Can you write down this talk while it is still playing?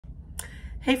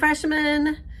Hey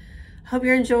freshmen, hope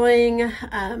you're enjoying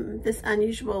this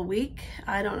unusual week.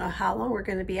 I don't know how long we're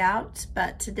going to be out,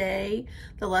 but today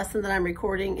the lesson that I'm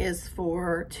recording is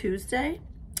for Tuesday,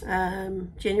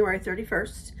 January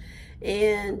 31st.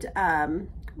 And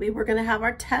we were going to have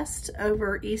our test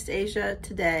over East Asia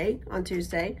today on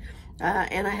Tuesday,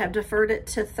 and I have deferred it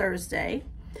to Thursday.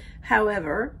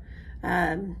 However,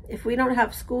 if we don't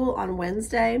have school on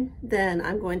Wednesday, then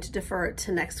I'm going to defer it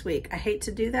to next week. I hate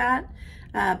to do that,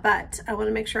 but I want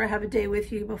to make sure I have a day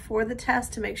with you before the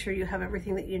test to make sure you have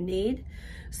everything that you need.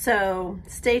 So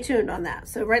stay tuned on that.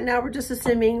 So right now we're just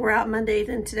assuming we're out Monday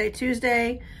and today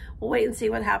Tuesday. We'll wait and see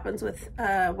what happens with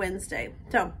Wednesday.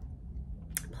 So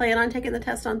plan on taking the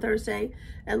test on Thursday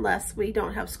unless we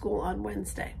don't have school on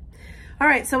Wednesday. All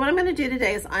right, so what I'm going to do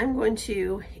today is I'm going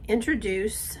to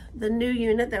introduce the new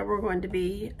unit that we're going to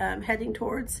be heading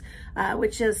towards,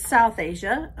 which is South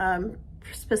Asia.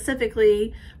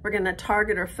 Specifically, we're going to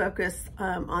target or focus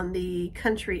on the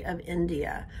country of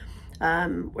India.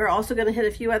 We're also going to hit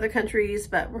a few other countries,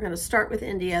 but we're going to start with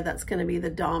India. That's going to be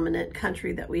the dominant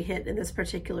country that we hit in this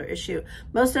particular issue.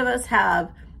 Most of us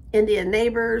have Indian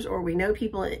neighbors, or we know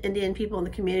people, Indian people in the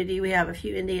community. We have a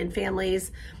few Indian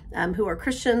families who are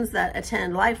Christians that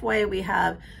attend Lifeway. We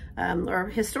have, or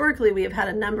historically, we have had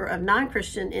a number of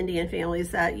non-Christian Indian families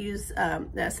that use,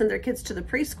 that send their kids to the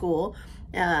preschool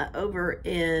over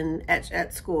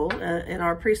at school, in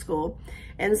our preschool.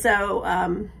 And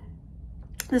so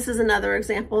this is another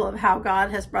example of how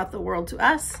God has brought the world to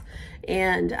us.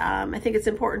 And I think it's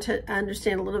important to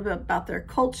understand a little bit about their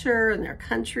culture and their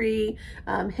country.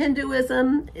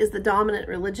 Hinduism is the dominant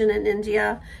religion in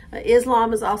India.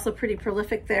 Islam is also pretty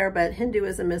prolific there, but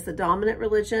Hinduism is the dominant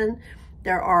religion.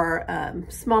 There are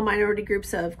small minority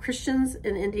groups of Christians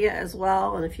in India as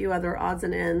well, and a few other odds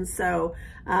and ends. So,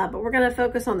 but we're going to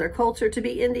focus on their culture. To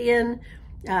be Indian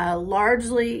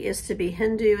largely is to be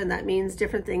Hindu, and that means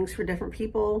different things for different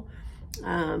people.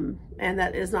 And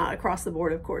that is not across the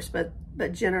board, of course, but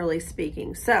generally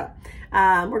speaking. So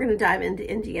we're going to dive into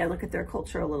India and look at their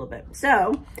culture a little bit.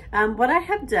 So what I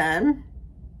have done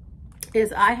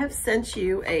is I have sent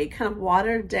you a kind of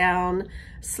watered down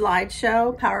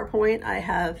slideshow PowerPoint. I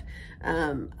have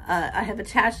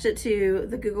attached it to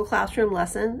the Google Classroom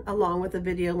lesson along with a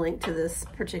video link to this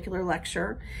particular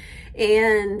lecture.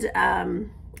 And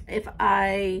if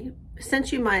I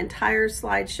sent you my entire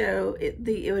slideshow,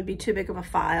 it would be too big of a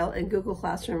file, and Google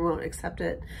Classroom won't accept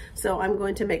it. So I'm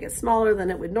going to make it smaller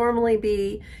than it would normally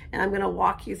be, and I'm going to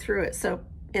walk you through it. So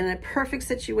in a perfect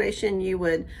situation, you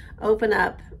would open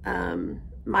up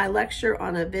my lecture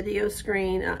on a video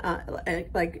screen,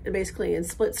 like basically in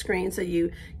split screen, so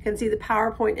you can see the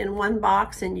PowerPoint in one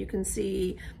box and you can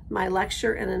see my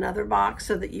lecture in another box,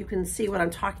 so that you can see what I'm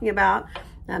talking about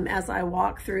as I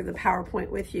walk through the PowerPoint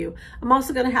with you. I'm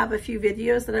also going to have a few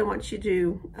videos that I want you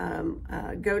to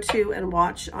go to and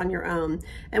watch on your own.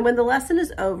 And when the lesson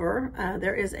is over,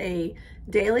 there is a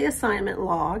daily assignment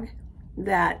log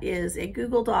that is a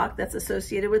Google Doc that's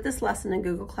associated with this lesson in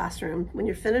Google Classroom. When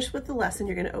you're finished with the lesson,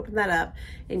 you're going to open that up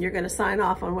and you're going to sign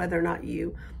off on whether or not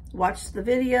you watched the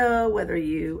video, whether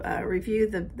you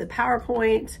reviewed the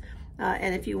PowerPoint,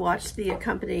 and if you watch the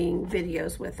accompanying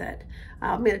videos with it.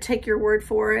 I'm going to take your word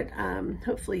for it.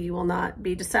 Hopefully you will not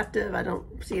be deceptive. I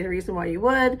don't see any reason why you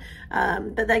would,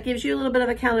 but that gives you a little bit of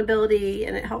accountability,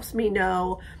 and it helps me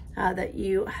know that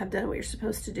you have done what you're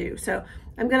supposed to do. So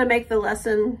I'm going to make the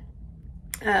lesson,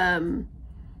 I'm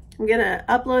going to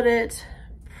upload it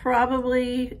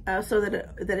probably so that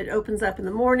it opens up in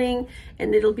the morning,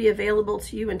 and it'll be available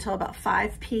to you until about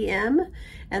 5 p.m.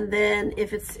 And then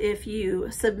if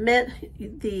you submit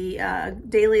the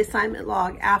daily assignment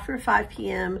log after 5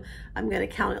 p.m., I'm going to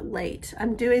count it late.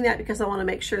 I'm doing that because I want to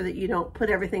make sure that you don't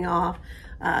put everything off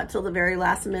till the very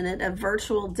last minute. A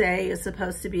virtual day is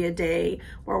supposed to be a day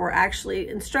where we're actually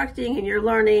instructing and you're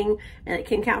learning, and it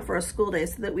can count for a school day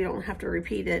so that we don't have to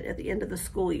repeat it at the end of the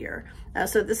school year.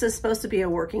 So this is supposed to be a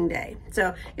working day.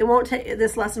 So it won't take,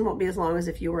 this lesson won't be as long as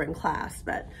if you were in class,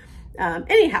 but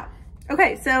anyhow.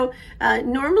 Okay, so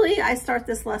normally I start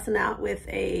this lesson out with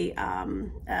a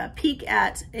peek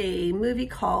at a movie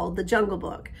called The Jungle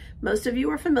Book. Most of you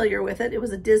are familiar with it. It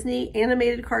was a Disney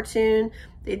animated cartoon.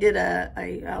 They did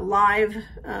a live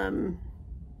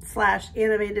slash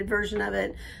animated version of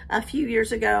it a few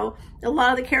years ago. A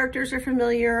lot of the characters are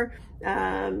familiar.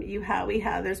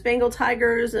 There's Bengal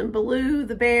tigers and Baloo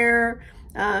the bear.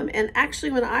 And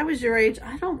actually, when I was your age,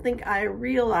 I don't think I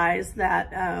realized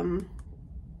that,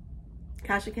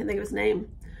 gosh, I can't think of his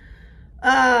name.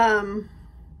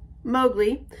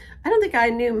 Mowgli. I don't think I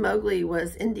knew Mowgli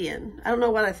was Indian. I don't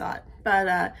know what I thought,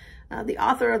 but The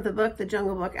author of the book, The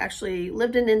Jungle Book, actually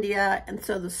lived in India, and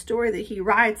so the story that he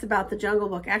writes about the Jungle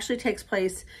Book actually takes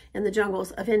place in the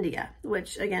jungles of India,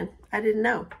 which, again, I didn't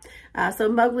know. So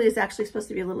Mowgli is actually supposed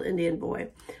to be a little Indian boy.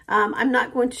 I'm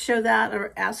not going to show that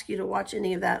or ask you to watch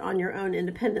any of that on your own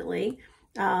independently,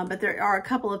 but there are a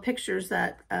couple of pictures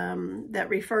that, that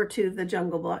refer to the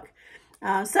Jungle Book.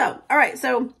 All right,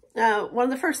 so one of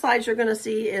the first slides you're going to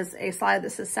see is a slide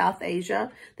that says South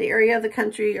Asia. The area of the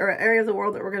country or area of the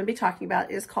world that we're going to be talking about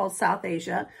is called South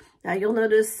Asia. You'll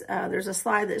notice there's a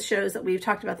slide that shows that we've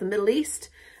talked about the Middle East.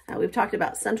 We've talked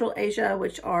about Central Asia,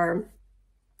 which are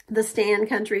the Stan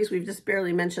countries. We've just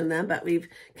barely mentioned them, but we've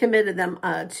committed them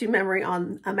to memory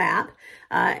on a map.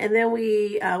 And then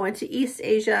we went to East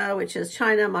Asia, which is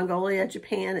China, Mongolia,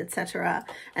 Japan, etc.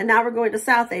 And now we're going to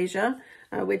South Asia,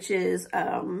 which is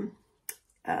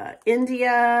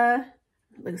India,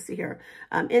 let's see here,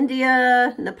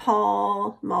 India,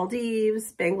 Nepal,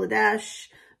 Maldives, Bangladesh,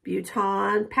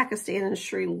 Bhutan, Pakistan, and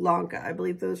Sri Lanka. I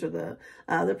believe those are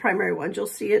the primary ones. You'll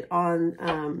see it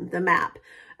on the map.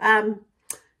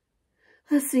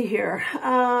 Let's see here.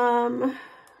 Yeah,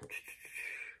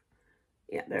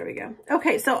 there we go.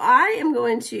 Okay, so I am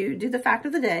going to do the fact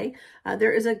of the day.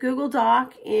 There is a Google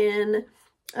Doc in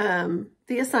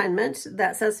the assignment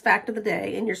that says fact of the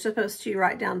day, and you're supposed to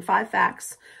write down 5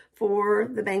 facts for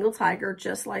the Bengal tiger,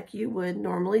 just like you would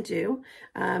normally do.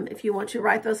 If you want to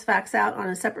write those facts out on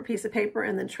a separate piece of paper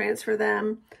and then transfer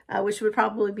them, which would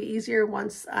probably be easier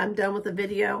once I'm done with the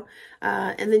video,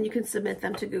 and then you can submit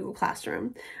them to Google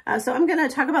Classroom. So I'm going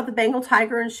to talk about the Bengal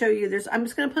tiger and show you. I'm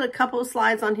just going to put a couple of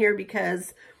slides on here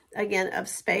because, again, of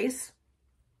space,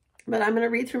 but I'm going to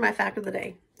read through my fact of the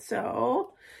day.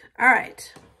 So, all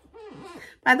right.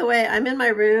 By the way, I'm in my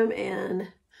room and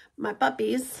my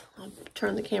puppies, I'll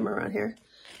turn the camera around here.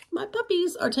 My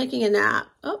puppies are taking a nap.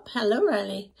 Oh, hello,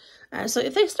 Riley. So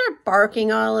if they start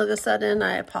barking all of a sudden,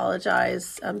 I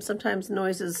apologize. Sometimes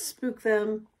noises spook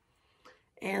them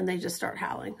and they just start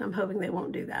howling. I'm hoping they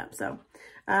won't do that. So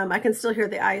I can still hear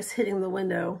the ice hitting the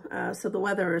window. So the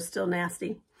weather is still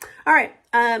nasty. All right,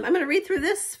 I'm going to read through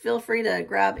this. Feel free to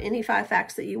grab any 5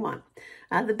 facts that you want.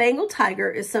 The Bengal tiger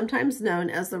is sometimes known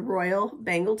as the Royal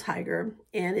Bengal tiger,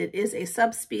 and it is a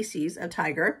subspecies of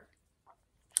tiger.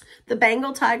 The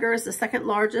Bengal tiger is the 2nd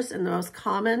largest and the most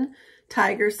common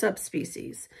tiger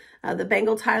subspecies. The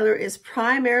Bengal tiger is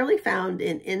primarily found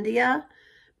in India,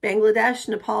 Bangladesh,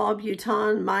 Nepal,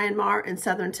 Bhutan, Myanmar, and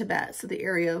southern Tibet, so the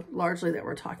area largely that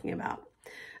we're talking about.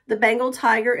 The Bengal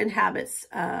tiger inhabits,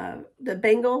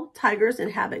 Bengal tigers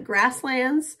inhabit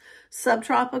grasslands,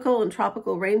 subtropical and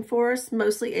tropical rainforests,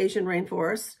 mostly Asian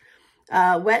rainforests,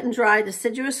 wet and dry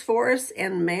deciduous forests,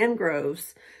 and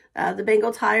mangroves. The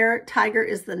Bengal tiger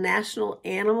is the national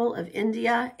animal of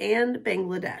India and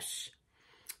Bangladesh.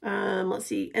 Let's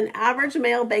see, an average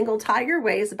male Bengal tiger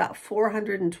weighs about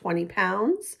 420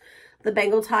 pounds. The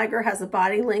Bengal tiger has a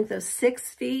body length of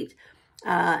 6 feet,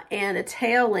 and a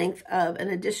tail length of an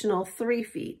additional 3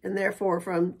 feet, and therefore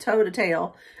from toe to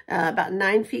tail, about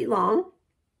 9 feet long.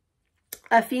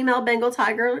 A female Bengal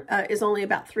tiger is only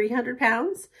about 300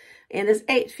 pounds and is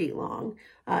 8 feet long,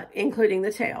 including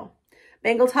the tail.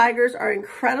 Bengal tigers are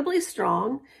incredibly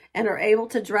strong and are able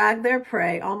to drag their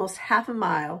prey almost half a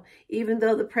mile, even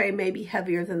though the prey may be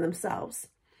heavier than themselves.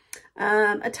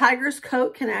 A tiger's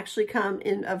coat can actually come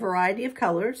in a variety of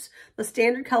colors. The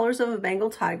standard colors of a Bengal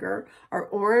tiger are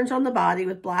orange on the body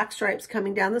with black stripes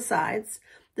coming down the sides.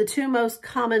 The 2 most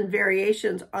common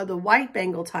variations are the white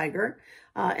Bengal tiger,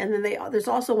 and then there's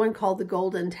also one called the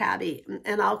golden tabby,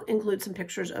 and I'll include some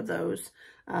pictures of those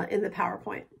in the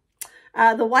PowerPoint.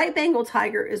 The white Bengal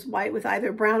tiger is white with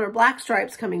either brown or black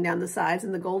stripes coming down the sides,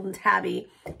 and the golden tabby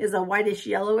is a white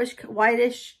yellowish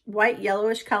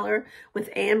color with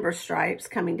amber stripes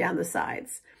coming down the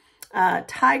sides.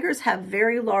 Tigers have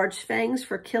very large fangs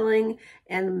for killing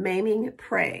and maiming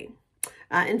prey.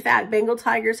 In fact, Bengal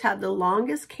tigers have the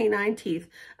longest canine teeth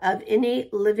of any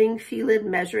living felid,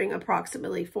 measuring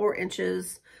approximately 4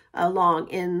 inches long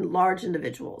in large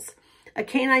individuals. A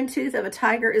canine tooth of a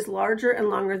tiger is larger and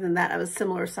longer than that of a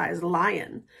similar sized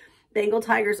lion. Bengal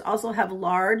tigers also have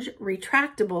large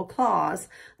retractable claws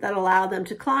that allow them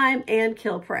to climb and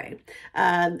kill prey.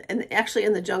 And actually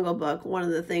in the Jungle Book, one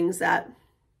of the things that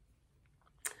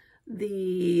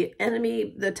the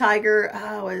enemy, the tiger,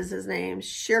 what is his name?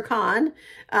 Shere Khan.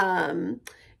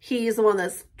 He's the one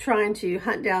that's trying to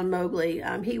hunt down Mowgli.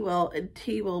 He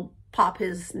will pop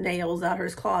his nails out or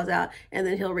his claws out, and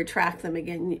then he'll retract them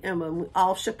again.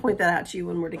 I'll point that out to you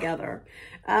when we're together.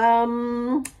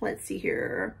 Let's see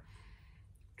here.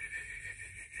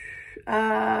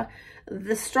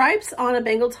 The stripes on a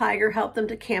Bengal tiger help them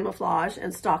to camouflage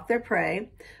and stalk their prey.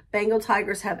 Bengal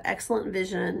tigers have excellent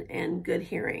vision and good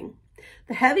hearing.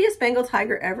 The heaviest Bengal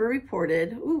tiger ever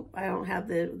reported, I don't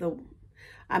have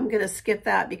I'm going to skip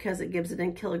that because it gives it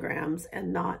in kilograms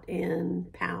and not in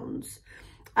pounds.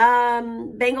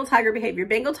 Bengal tiger behavior.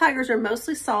 Bengal tigers are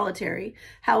mostly solitary.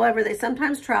 However, they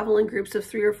sometimes travel in groups of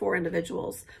 3 or 4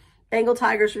 individuals. Bengal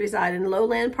tigers reside in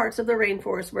lowland parts of the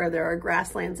rainforest where there are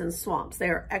grasslands and swamps. They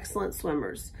are excellent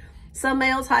swimmers. Some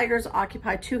male tigers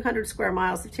occupy 200 square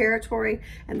miles of territory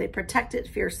and they protect it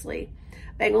fiercely.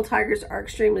 Bengal tigers are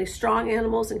extremely strong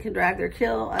animals and can drag their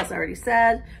kill, as I already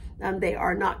said. They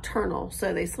are nocturnal,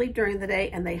 so they sleep during the day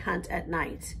and they hunt at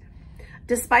night.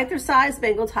 Despite their size,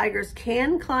 Bengal tigers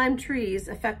can climb trees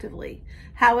effectively.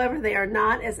 However, they are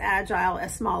not as agile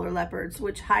as smaller leopards,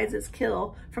 which hides its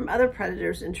kill from other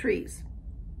predators in trees.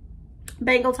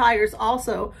 Bengal tigers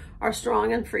also are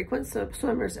strong and frequent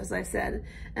swimmers, as I said,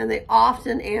 and they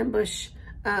often ambush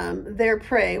their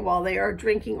prey while they are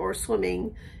drinking or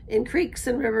swimming in creeks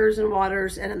and rivers and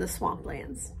waters and in the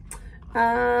swamplands.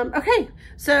 Okay,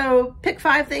 so pick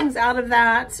 5 things out of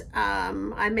that.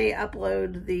 I may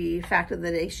upload the fact of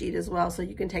the day sheet as well, so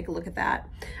you can take a look at that.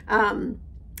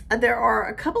 There are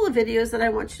a couple of videos that I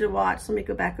want you to watch. Let me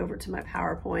go back over to my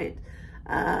PowerPoint.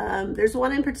 There's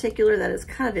one in particular that is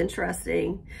kind of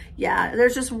interesting. Yeah,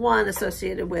 there's just one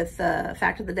associated with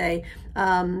fact of the day.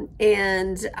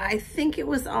 And I think it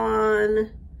was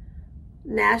on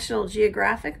National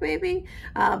Geographic maybe,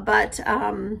 but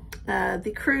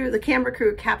the camera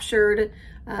crew captured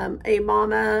a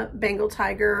mama Bengal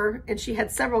tiger, and she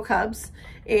had several cubs,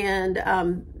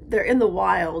 and they're in the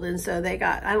wild, and so I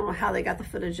don't know how they got the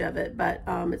footage of it, but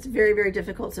it's very, very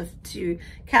difficult to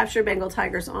capture Bengal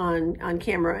tigers on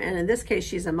camera, and in this case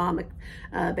she's a mama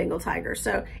Bengal tiger,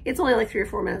 so it's only like 3 or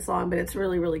 4 minutes long, but it's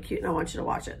really, really cute, and I want you to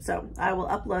watch it, so I will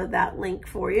upload that link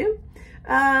for you.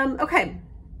 Okay.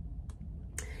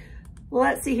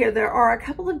 Let's see here. There are a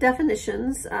couple of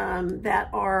definitions that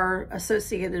are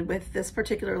associated with this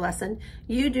particular lesson.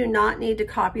 You do not need to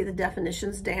copy the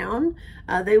definitions down.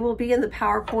 They will be in the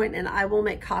PowerPoint, and I will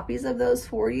make copies of those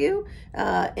for you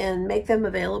and make them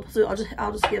available. So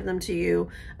I'll just give them to you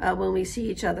when we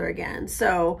see each other again.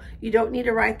 So you don't need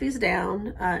to write these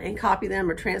down and copy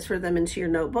them or transfer them into your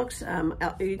notebooks.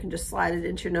 You can just slide it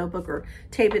into your notebook or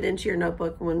tape it into your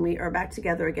notebook when we are back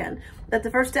together again. But the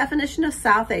first definition is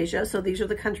South Asia. So these are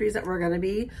the countries that we're going to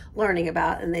be learning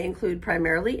about, and they include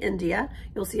primarily India.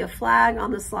 You'll see a flag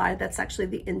on the slide. That's actually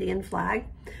the Indian flag.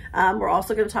 We're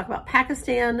also going to talk about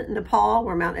Pakistan, Nepal,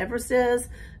 where Mount Everest is,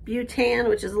 Bhutan,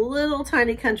 which is a little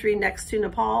tiny country next to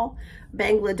Nepal,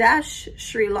 Bangladesh,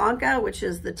 Sri Lanka, which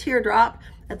is the teardrop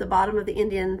at the bottom of the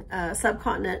Indian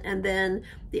subcontinent, and then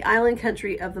the island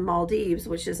country of the Maldives,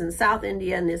 which is in South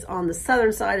India and is on the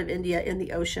southern side of India in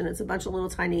the ocean. It's a bunch of little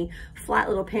tiny flat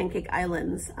little pancake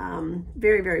islands.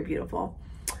 Very, very beautiful.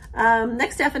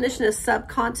 Next definition is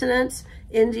subcontinent.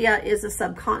 India is a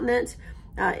subcontinent.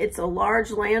 It's a large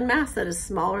landmass that is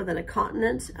smaller than a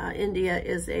continent. India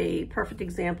is a perfect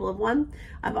example of one.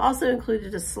 I've also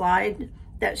included a slide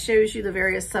that shows you the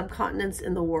various subcontinents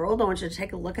in the world. I want you to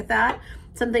take a look at that.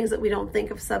 Some things that we don't think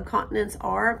of subcontinents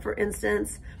are, for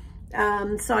instance,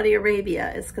 Saudi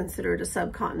Arabia is considered a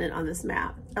subcontinent on this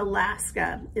map.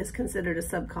 Alaska is considered a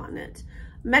subcontinent.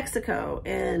 Mexico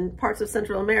and parts of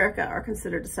Central America are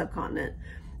considered a subcontinent.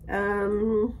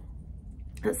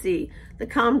 Let's see, the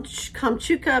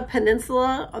Kamchatka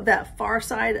Peninsula, that far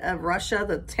side of Russia,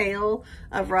 the tail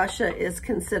of Russia, is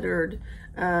considered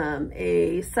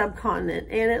a subcontinent.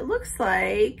 And it looks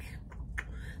like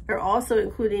they're also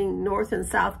including North and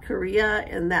South Korea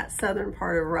and that southern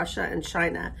part of Russia and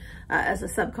China as a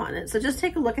subcontinent. So just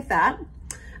take a look at that.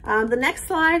 The next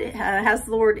slide has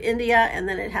the word India, and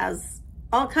then it has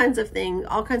all kinds of things,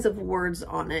 all kinds of words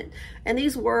on it. And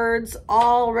these words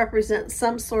all represent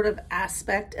some sort of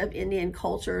aspect of Indian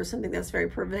culture, something that's very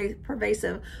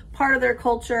pervasive part of their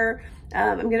culture.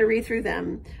 I'm going to read through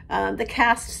them. The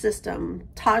caste system,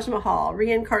 Taj Mahal,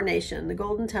 reincarnation, the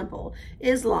Golden Temple,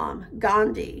 Islam,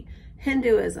 Gandhi,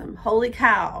 Hinduism, holy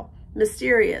cow,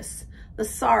 mysterious, the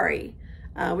sari,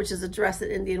 which is a dress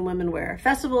that Indian women wear,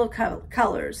 festival of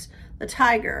colors, the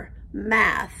tiger,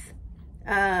 math,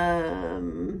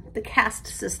 the caste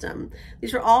system.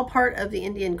 These are all part of the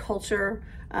Indian culture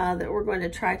that we're going to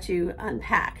try to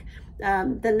unpack.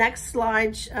 The next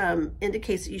slide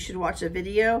indicates that you should watch a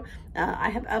video. I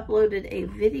have uploaded a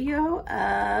video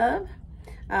of,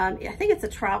 I think it's a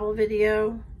travel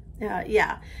video.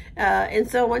 And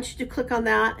so I want you to click on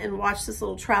that and watch this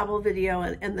little travel video,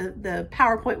 and the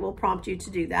PowerPoint will prompt you to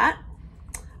do that.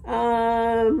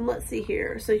 Let's see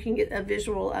here, so you can get a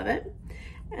visual of it.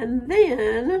 And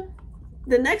then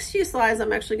the next few slides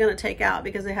I'm actually going to take out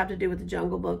because they have to do with the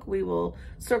Jungle Book. We will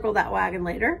circle that wagon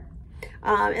later.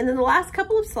 And then the last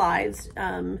couple of slides,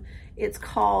 it's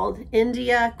called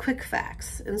India Quick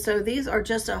Facts. And so these are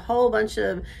just a whole bunch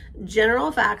of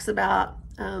general facts about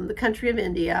the country of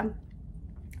India.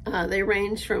 They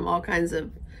range from all kinds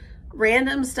of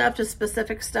random stuff to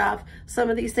specific stuff. Some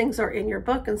of these things are in your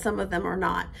book and some of them are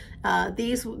not.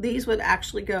 These would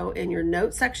actually go in your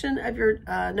note section of your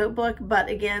notebook, but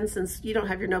again, since you don't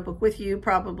have your notebook with you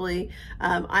probably,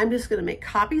 I'm just going to make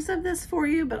copies of this for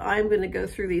you, but I'm going to go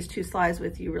through these two slides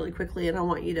with you really quickly and I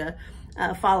want you to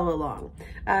follow along.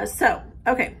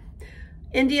 Okay.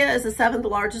 India is the 7th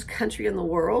largest country in the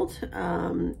world.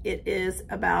 It is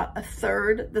about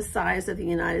 1/3 the size of the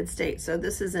United States. So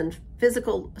this is in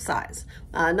physical size,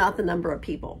 not the number of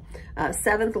people.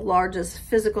 7th largest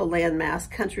physical landmass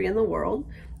country in the world,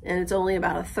 and it's only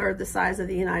about 1/3 the size of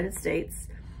the United States.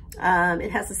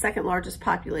 It has the 2nd largest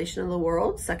population in the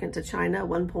world, second to China,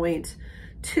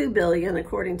 1.2 billion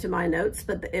according to my notes,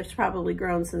 but it's probably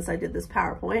grown since I did this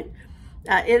PowerPoint.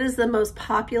 It is the most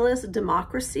populous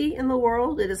democracy in the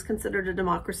world. It is considered a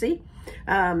democracy.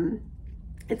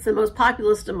 It's the most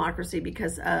populous democracy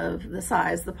because of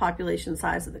the population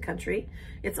size of the country.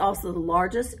 It's also the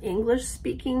largest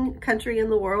English-speaking country in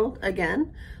the world,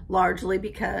 again, largely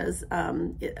because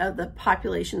of the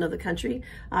population of the country.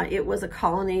 It was a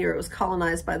colony, or it was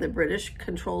colonized by the British,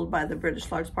 controlled by the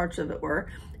British, large parts of it were.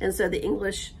 And so the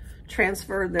English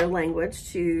transferred their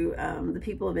language to the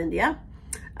people of India.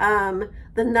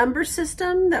 The number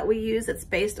system that we use, it's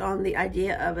based on the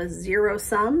idea of a zero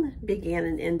sum, began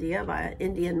in India by an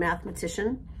Indian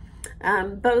mathematician.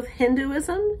 Both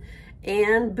Hinduism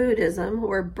and Buddhism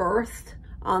were birthed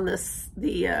on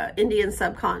the Indian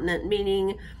subcontinent,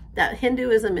 meaning that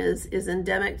Hinduism is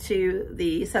endemic to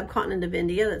the subcontinent of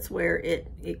India. That's where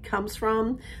it comes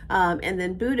from. And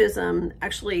then Buddhism,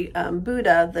 actually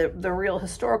Buddha, the real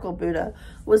historical Buddha,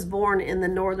 was born in the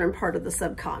northern part of the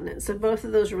subcontinent. So both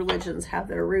of those religions have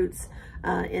their roots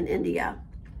in India.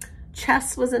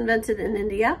 Chess was invented in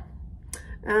India.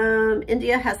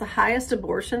 India has the highest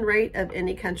abortion rate of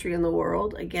any country in the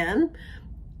world. Again,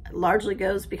 largely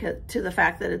goes to the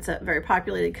fact that it's a very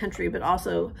populated country, but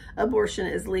also abortion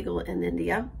is legal in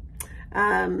India.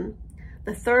 The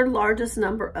 3rd largest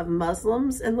number of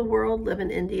Muslims in the world live in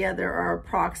India. There are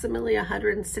approximately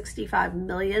 165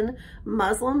 million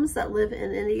Muslims that live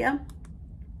in India.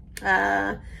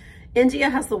 India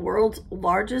has the world's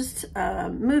largest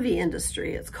movie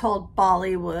industry. It's called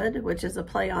Bollywood, which is a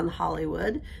play on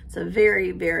Hollywood. It's a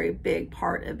very, very big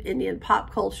part of Indian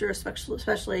pop culture,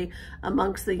 especially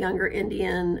amongst the younger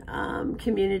Indian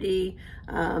community.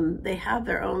 They have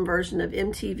their own version of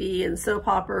MTV and soap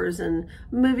operas and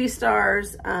movie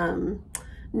stars.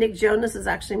 Nick Jonas is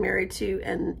actually married to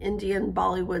an Indian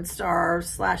Bollywood star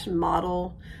 /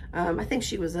 model. I think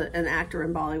she was an actor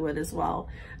in Bollywood as well.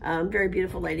 Very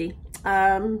beautiful lady.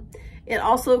 It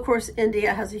also, of course,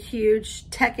 India has a huge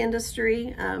tech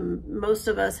industry. Most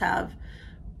of us have,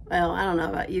 well, I don't know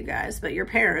about you guys, but your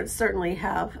parents certainly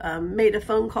have made a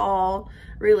phone call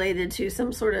related to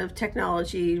some sort of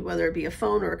technology, whether it be a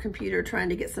phone or a computer, trying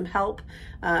to get some help,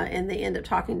 and they end up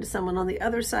talking to someone on the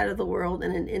other side of the world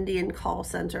in an Indian call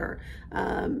center.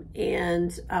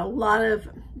 And a lot of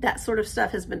that sort of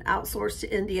stuff has been outsourced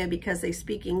to India because they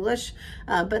speak English,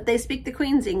 but they speak the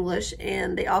Queen's English,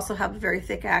 and they also have a very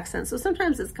thick accent. So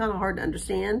sometimes it's kind of hard to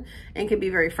understand and can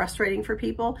be very frustrating for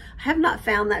people. I have not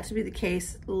found that to be the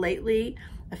case lately.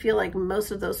 I feel like most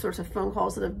of those sorts of phone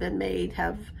calls that have been made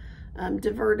have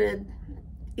diverted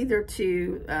either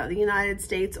to the United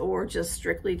States or just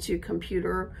strictly to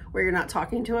computer, where you're not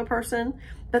talking to a person.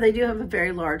 But they do have a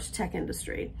very large tech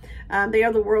industry. They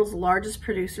are the world's largest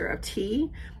producer of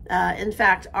tea. In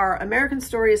fact, our American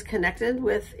story is connected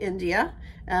with India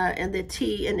and the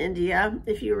tea in India.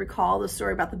 If you recall the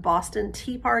story about the Boston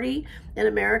Tea Party in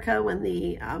America, when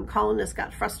the colonists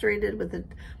got frustrated with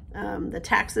the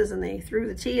taxes and they threw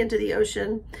the tea into the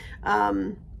ocean.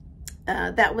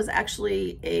 That was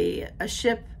actually a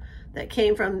ship that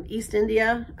came from East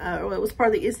India. It was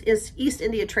part of the East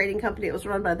India Trading Company. It was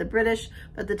run by the British,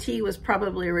 but the tea was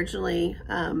probably originally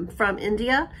from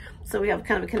India. So we have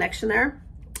kind of a connection there.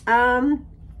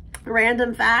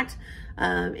 Random fact,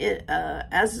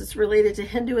 as it's related to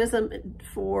Hinduism,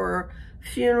 for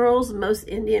funerals, most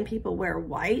Indian people wear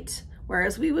white,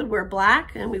 whereas we would wear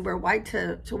black and we wear white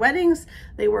to weddings.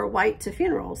 They wear white to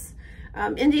funerals.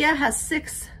 India has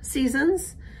 6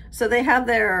 seasons. So they have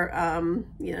their,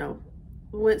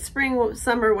 spring,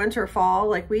 summer, winter, fall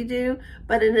like we do.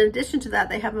 But in addition to that,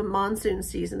 they have a monsoon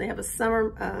season. They have a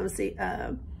summer,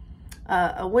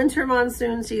 a winter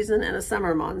monsoon season and a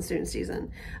summer monsoon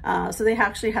season. So they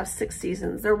actually have 6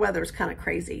 seasons. Their weather's kind of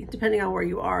crazy, depending on where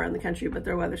you are in the country, but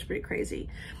their weather's pretty crazy.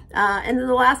 And then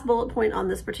the last bullet point on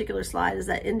this particular slide is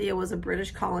that India was a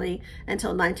British colony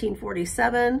until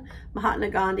 1947. Mahatma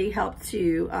Gandhi helped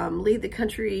to lead the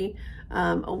country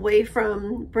away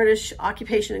from British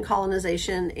occupation and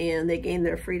colonization, and they gained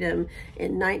their freedom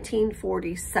in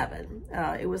 1947.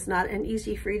 It was not an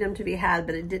easy freedom to be had,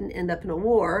 but it didn't end up in a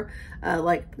war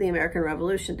like the American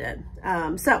Revolution did.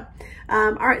 All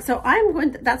right, so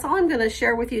that's all I'm going to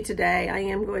share with you today. I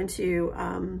am going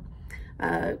to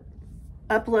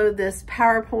upload this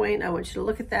PowerPoint. I want you to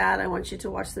look at that. I want you to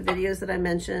watch the videos that I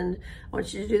mentioned. I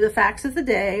want you to do the facts of the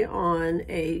day on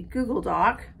a Google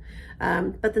Doc.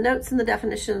 But the notes and the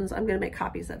definitions, I'm going to make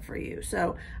copies of for you.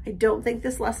 So I don't think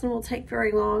this lesson will take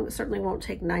very long. It certainly won't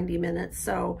take 90 minutes.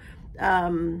 So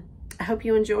I hope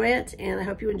you enjoy it, and I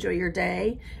hope you enjoy your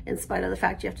day in spite of the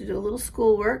fact you have to do a little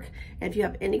schoolwork. And if you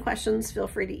have any questions, feel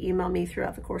free to email me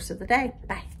throughout the course of the day.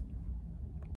 Bye.